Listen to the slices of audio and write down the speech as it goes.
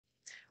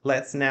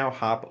Let's now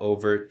hop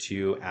over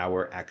to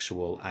our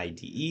actual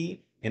IDE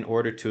in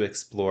order to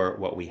explore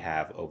what we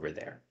have over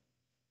there.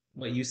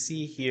 What you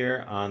see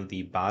here on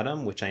the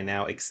bottom, which I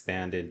now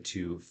expanded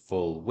to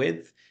full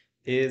width,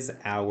 is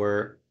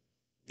our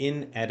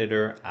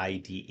in-editor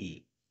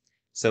IDE.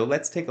 So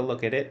let's take a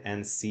look at it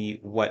and see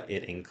what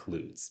it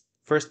includes.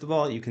 First of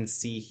all, you can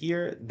see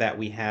here that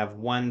we have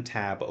one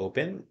tab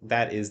open.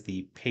 That is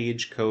the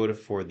page code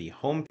for the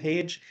home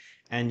page,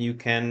 and you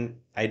can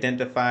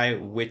identify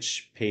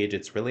which page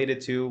it's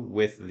related to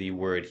with the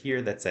word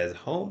here that says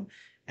home.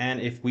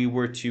 And if we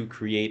were to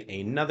create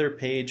another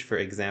page, for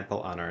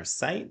example, on our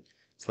site,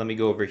 so let me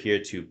go over here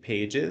to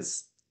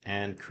Pages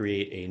and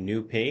create a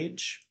new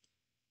page.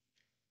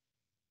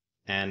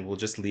 And we'll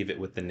just leave it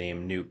with the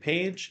name New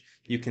Page.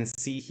 You can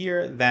see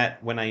here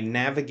that when I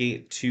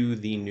navigate to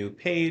the new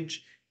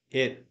page,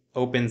 it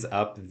opens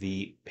up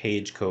the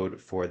page code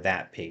for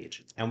that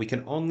page. And we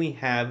can only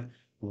have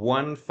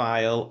one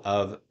file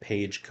of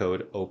page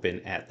code open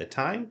at the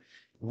time.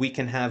 We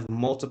can have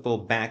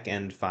multiple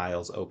backend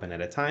files open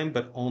at a time,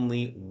 but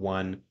only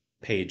one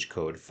page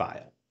code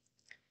file.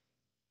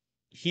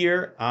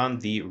 Here on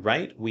the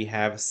right, we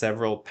have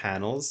several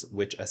panels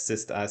which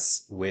assist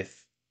us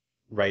with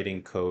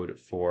writing code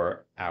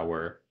for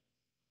our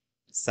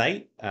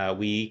site.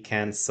 We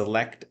can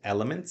select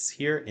elements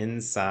here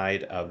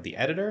inside of the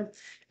editor.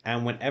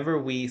 And whenever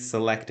we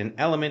select an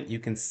element, you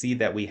can see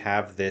that we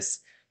have this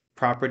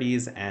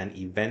properties and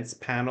events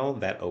panel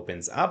that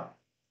opens up.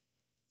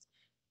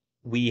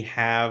 We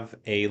have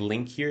a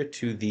link here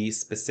to the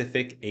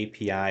specific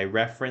API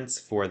reference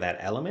for that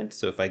element.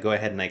 So if I go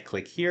ahead and I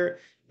click here,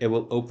 it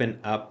will open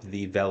up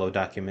the Velo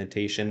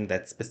documentation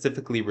that's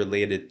specifically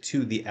related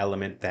to the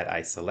element that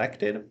I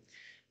selected.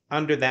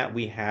 Under that,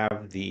 we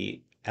have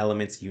the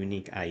element's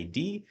unique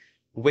ID.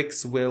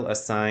 Wix will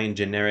assign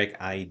generic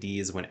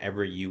IDs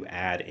whenever you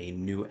add a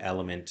new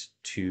element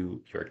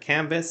to your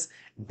canvas,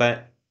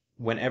 but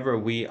whenever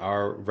we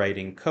are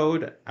writing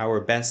code, our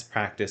best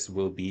practice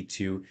will be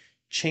to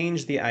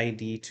change the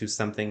ID to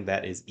something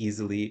that is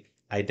easily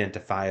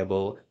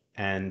identifiable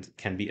and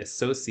can be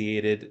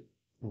associated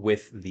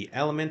with the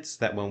element so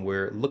that when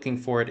we're looking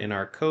for it in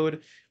our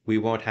code, we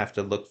won't have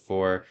to look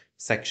for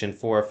section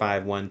 4,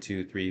 5, 1,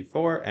 2, 3,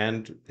 4,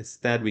 and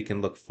instead we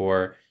can look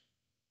for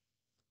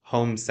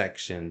home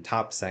section,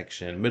 top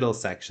section, middle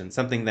section,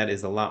 something that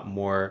is a lot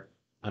more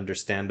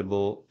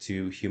understandable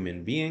to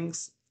human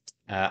beings.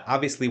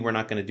 Obviously, we're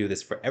not going to do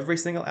this for every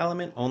single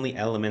element, only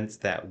elements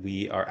that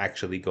we are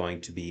actually going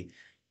to be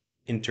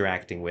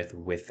interacting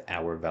with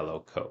our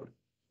Velo code.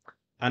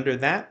 Under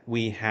that,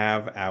 we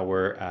have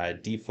our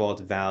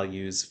default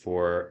values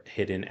for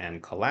hidden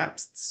and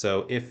collapsed.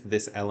 So if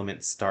this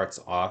element starts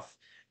off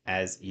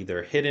as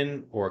either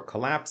hidden or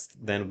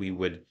collapsed, then we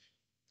would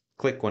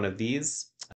click one of these